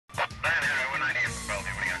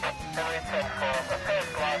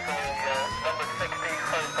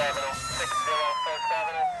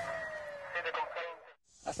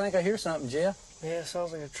think I hear something, Jeff. Yeah, it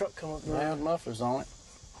sounds like a truck coming up the road. Loud mufflers on it.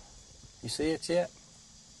 You see it yet?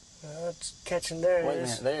 It's catching there. Wait a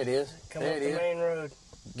minute, there it is. Coming there up it the is. main road.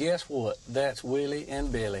 Guess what? That's Willie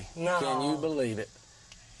and Billy. No. Can you believe it?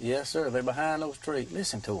 Yes, sir. They're behind those trees.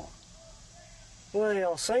 Listen to them. What are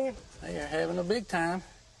y'all singing? They are having a big time.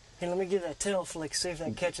 Hey, let me give that tail flick, see if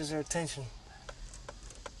that catches their attention.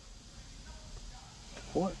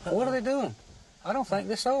 What are they doing? I don't think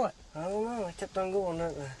they saw it. I don't know. They kept on going,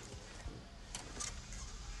 didn't they?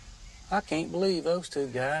 I can't believe those two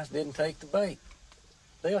guys didn't take the bait.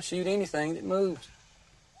 They'll shoot anything that moves.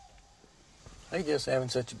 They just having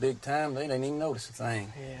such a big time, they didn't even notice a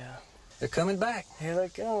thing. Yeah. They're coming back. Here they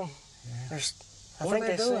come. Yeah. I think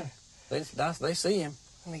they doing? see. They see him.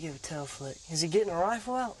 Let me give a tail flick. Is he getting a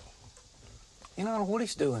rifle out? You know what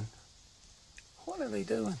he's doing? What are they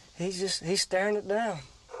doing? He's staring it down.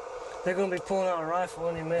 They're going to be pulling out a rifle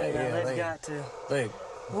any minute now. They've got to.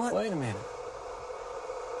 What? Wait a minute.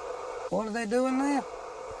 What are they doing now?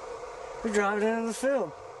 They're driving into the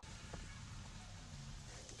field.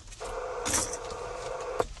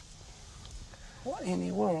 What in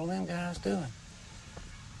the world are them guys doing?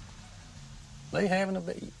 They having a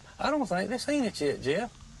big... I don't think they've seen it yet,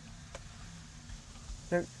 Jeff.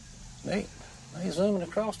 They zooming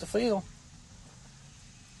across the field.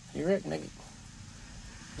 You reckon they...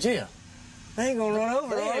 Jeff. They ain't gonna run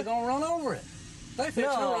over it. They ain't gonna run over it. They fixing to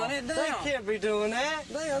run it down. They can't be doing that.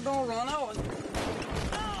 They are gonna run over it.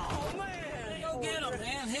 Oh, man. Go get them,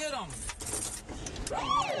 man. Hit them.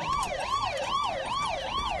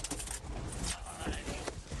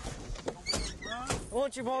 Why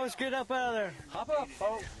don't you boys get up out of there? Hop up,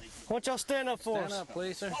 folks. Why don't y'all stand up for us? Stand up,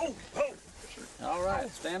 please, sir. All right,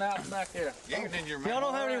 stand out back there. Y'all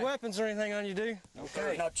don't have any weapons or anything on you, do you?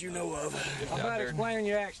 Okay. Not you know of. How about explaining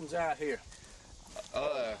your actions out here?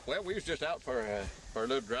 Well, we was just out for a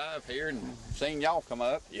little drive here and seen y'all come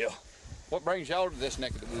up. Yeah. What brings y'all to this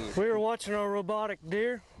neck of the woods? We were watching our robotic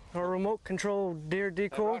deer, our remote-controlled deer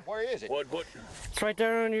decoy. Right, where is it? What? It's right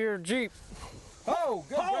there under your Jeep. Oh,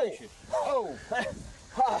 good gracious. Oh.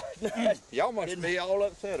 Y'all must be all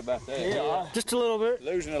upset about that. Yeah. Just a little bit.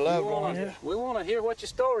 Losing a loved one. We want to hear what your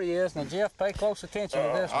story is. Now, Jeff, pay close attention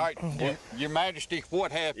to this All one. right, Your Majesty,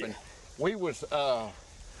 what happened? We was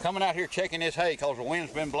coming out here checking this hay because the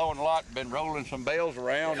wind's been blowing a lot, been rolling some bales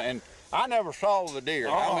around, and I never saw the deer.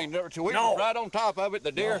 I mean, we was right on top of it.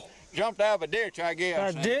 The deer jumped out of a ditch, I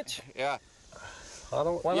guess. A ditch? Yeah.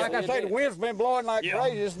 Well, like I say, the wind's been blowing like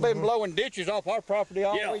crazy. It's been blowing ditches off our property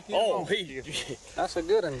all weekend. Oh, that's a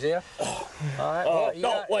good one, Jeff. All right.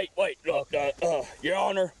 No, wait. Look, Your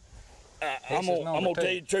Honor, I'm gonna tell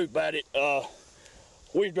you the truth about it.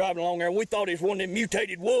 We was driving along there, and we thought it was one of them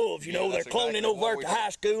mutated wolves. You know, they're cloning over at the high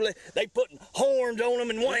school. They putting horns on them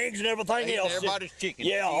and wings and everything else. Everybody's chicken.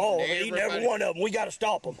 Yeah, eating every one of them. We got to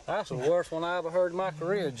stop them. That's the worst one I ever heard in my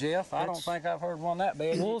career, Jeff. I don't think I've heard one that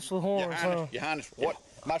bad. Wolves with horns, Your Highness, what?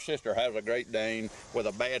 My sister has a Great Dane with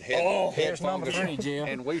a bad head. Here's number 3, Jeff.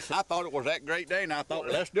 And I thought it was that Great Dane. I thought,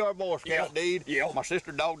 let's do our Boy Scout deed. Yeah. My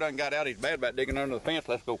sister dog done got out. He's bad about digging under the fence.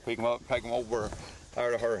 Let's go pick him up and take him over to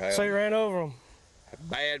her house. So you ran over them?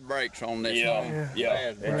 Bad brakes on this Yeah. thing.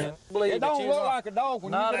 Bad brakes. It It don't look like a dog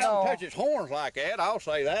when you Not get at out all. and touch its horns like that. I'll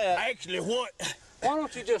say that. Actually, what? Why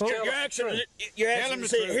don't you just tell You're us the truth? actually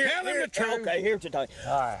see, Tell him the truth. Okay, here's the thing.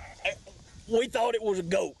 All right. We thought it was a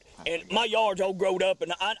goat, and my yard's all growed up,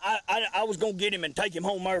 and I was gonna get him and take him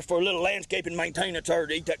home there for a little landscaping maintenance or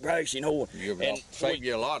to eat that grass, you know. You're going to save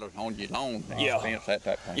you a lot on your lawn. Yeah. Fence, that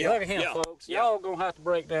type of thing. Yeah. Look at him, folks. Y'all gonna have to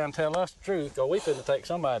break down and tell us the truth, or we finna take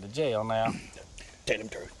somebody to jail now. Tell him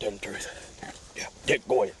the truth. Yeah,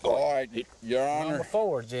 go ahead. All right, Your Honor. Number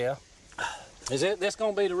 4, Jeff. Is this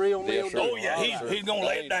gonna be the real meal? Yes, sir. Oh yeah, he's gonna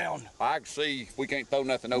lay it down. I can see we can't throw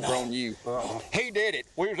nothing over on you. He did it.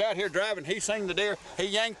 We was out here driving. He seen the deer. He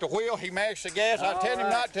yanked the wheel. He mashed the gas. I tell him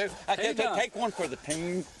not to. I tell him, take one for the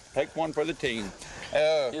team. Take one for the team.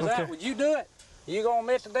 Would you do it? You gonna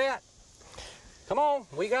admit to that? Come on,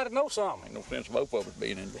 we gotta know something. Ain't no sense both of us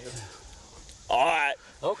being in there. All right.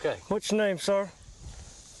 Okay. What's your name, sir?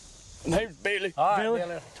 Name's Billy. All right, Billy?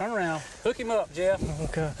 Billy. Turn around. Hook him up, Jeff.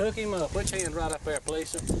 Okay. Hook him up. Put your hands right up there, please,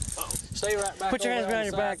 sir. Stay right back. Put your hands over behind on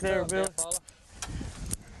your the back side there, of the truck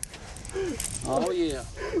fella. Oh yeah.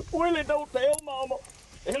 Willie, don't tell Mama.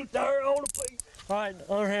 He'll tear her on the feet. All right,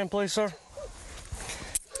 other hand, please, sir.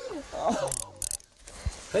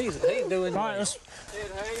 He's doing. All right, let's...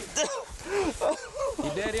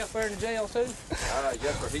 Your daddy up there in jail too? Yes,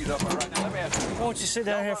 sir. He's up there right now. Let me ask you. Why don't you sit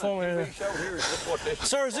down here for me? Show here. This is what this is.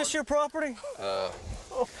 Sir, is this your property?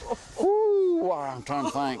 Woo Ooh, I'm trying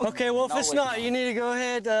to think. Okay, well, if No, it's not, you need to go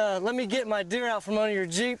ahead. Let me get my deer out from under your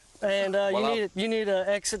Jeep, and you need to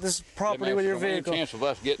exit this property with your vehicle. Any chance of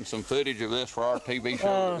us getting some footage of this for our TV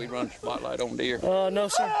show that we run Spotlight on Deer? No,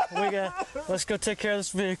 sir. Let's go take care of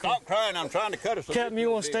this vehicle. Stop crying. I'm trying to cut us. Captain,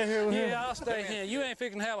 you want to stay here with him? Yeah, I'll stay here. You ain't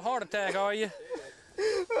fixing to have a heart attack, are you?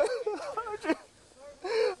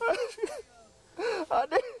 I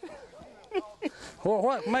did. Well,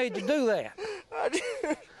 what made you do that?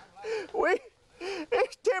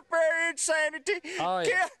 It's temporary insanity. Oh,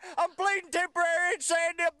 yeah. I'm pleading temporary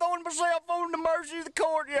insanity. I'm throwing myself on the mercy of the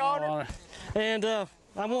court, Your Honor. And I'm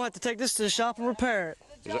going to have to take this to the shop and repair it.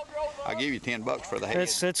 I'll give you $10 for the head.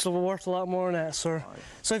 It's worth a lot more than that, sir. Right.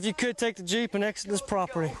 So if you could take the Jeep and exit this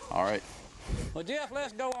property. All right. Well, Jeff,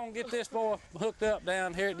 let's go on and get this boy hooked up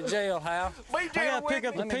down here at the jailhouse. I got to pick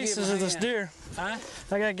up the pieces of this deer. Huh?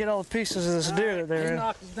 I got to get all the pieces of this deer that they're in.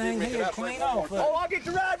 Knock the thing head clean off. Oh, I get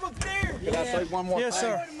to ride with the deer. Can I say one more thing? Yes,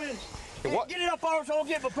 sir. Wait a minute. Get it up there so I'll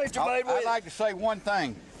get my picture made with I'd like to say one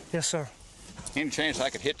thing. Yes, sir. Any chance I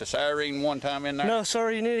could hit the siren one time in there? No,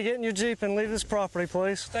 sir. You need to get in your Jeep and leave this property,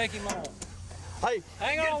 please. Take him on. Hey,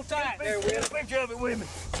 hang on tight there, Will. Get a picture of it with me.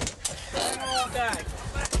 Hang on tight.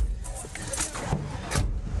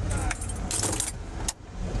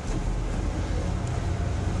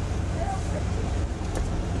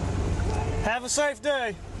 Have a safe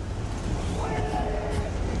day.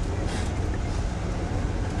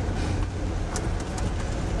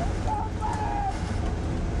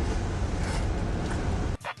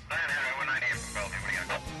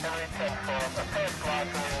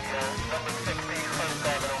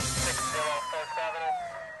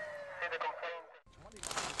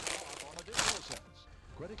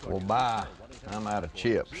 Well, bye. I'm out of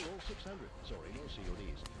chips.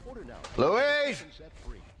 Louise!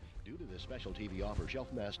 Due to this special TV offer,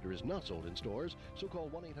 Shelfmaster is not sold in stores, so call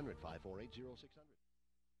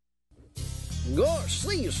 1-800-548-0600. Gosh,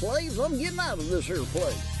 see you, slaves. I'm getting out of this here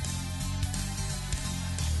place.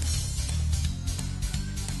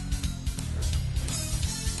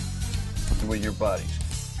 With your buddies.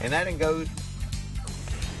 And that goes.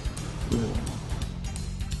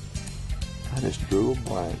 I just drew a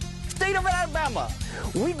blank. State of Alabama,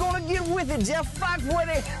 we gonna get with it, Jeff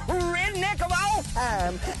Foxworthy, redneck of all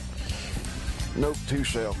time. Note to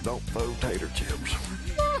self, don't throw tater chips.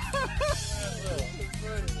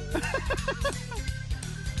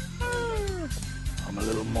 I'm a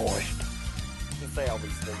little moist. You say all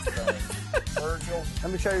these things. Virgil,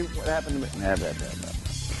 let me show you what happened to me.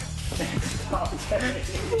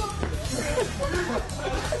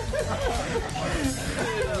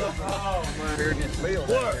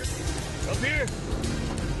 What? Up here?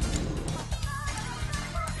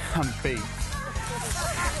 I'm beat.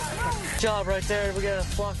 Job right there. We got a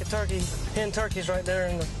flock of hen turkeys right there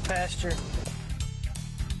in the pasture.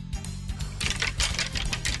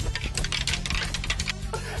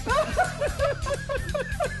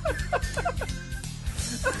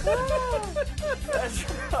 That's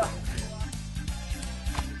right.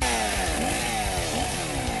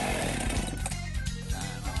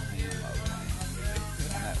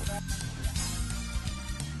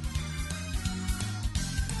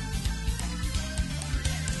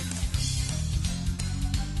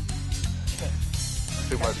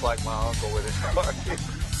 Too much like my uncle with his car.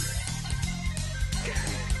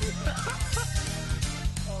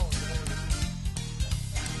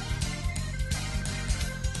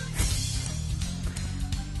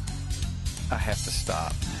 I have to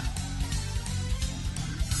stop.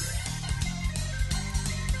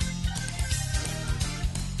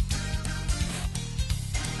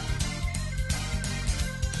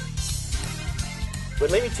 But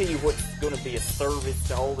let me tell you what's going to be a service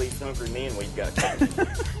to all these hungry men we've got.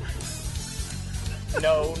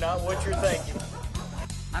 No, not what you're thinking.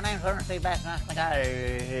 My name's Ernest C. Bass, and I think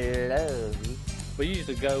I love you. We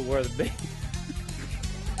usually go where the big.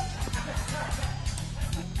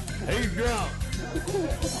 He's drunk.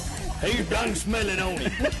 He's done smelling on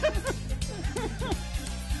it.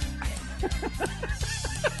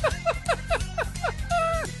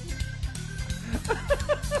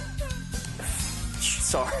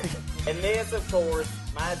 Sorry. And this, of course,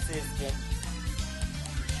 my assistant.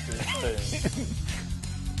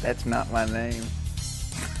 That's not my name.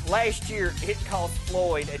 Last year, it cost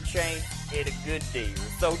Floyd a chain at a good deal.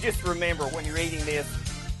 So just remember, when you're eating this,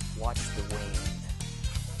 watch the wind.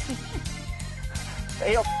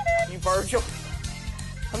 Hell, you, Virgil.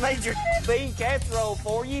 I made your bean casserole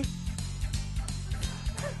for you.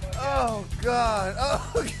 Oh, God.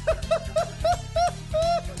 Oh, God.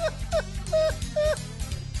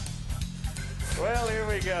 Well, here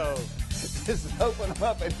we go. just open them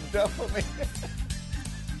up and dump them in.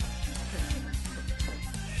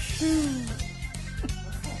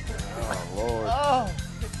 Oh, Lord. Oh,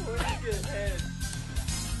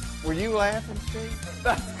 were you laughing, Steve?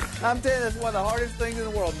 I'm telling you, it's one of the hardest things in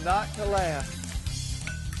the world not to laugh.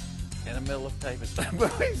 In the middle of taping.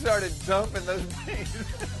 But we started dumping those beans.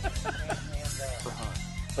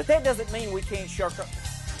 But that doesn't mean we can't shark up.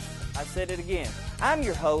 I said it again. I'm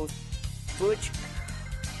your host, Butch.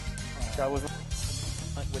 I was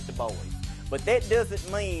with the boys. But that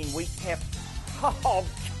doesn't mean we have. Oh,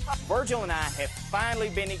 Virgil and I have finally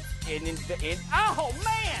been in. Oh,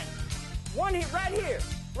 man! One hit right here.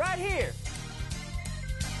 Right here.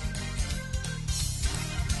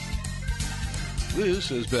 This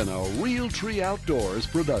has been a Real Tree Outdoors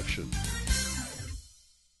production.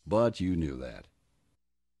 But you knew that.